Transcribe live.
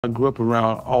I grew up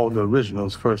around all the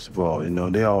originals, first of all,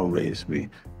 they all raised me.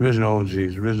 Original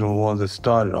OGs, original ones that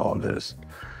started all this.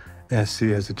 And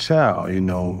see, as a child,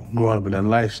 growing up in that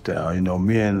lifestyle,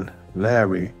 me and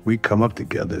Larry, we come up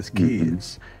together as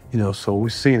kids, so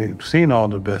we seen all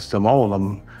the best of them, all of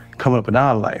them coming up in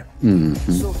our life.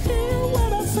 So hear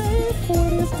what I say, for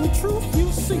it is the truth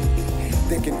you see.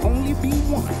 There can only be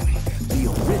one, the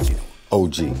original.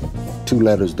 OG, two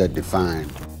letters that define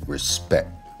respect.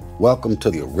 Welcome to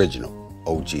the original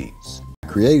OGs. I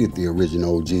created the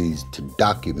original OGs to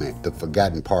document the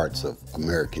forgotten parts of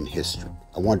American history.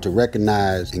 I want to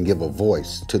recognize and give a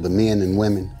voice to the men and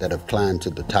women that have climbed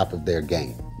to the top of their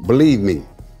game. Believe me,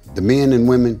 the men and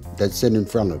women that sit in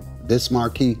front of this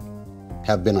marquee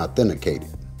have been authenticated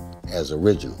as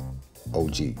original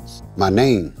OGs. My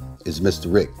name is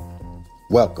Mr. Rick.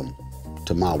 Welcome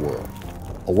to my world,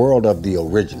 a world of the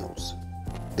originals,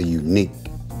 the unique.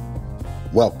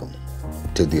 Welcome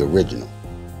to the original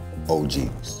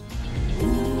OGs.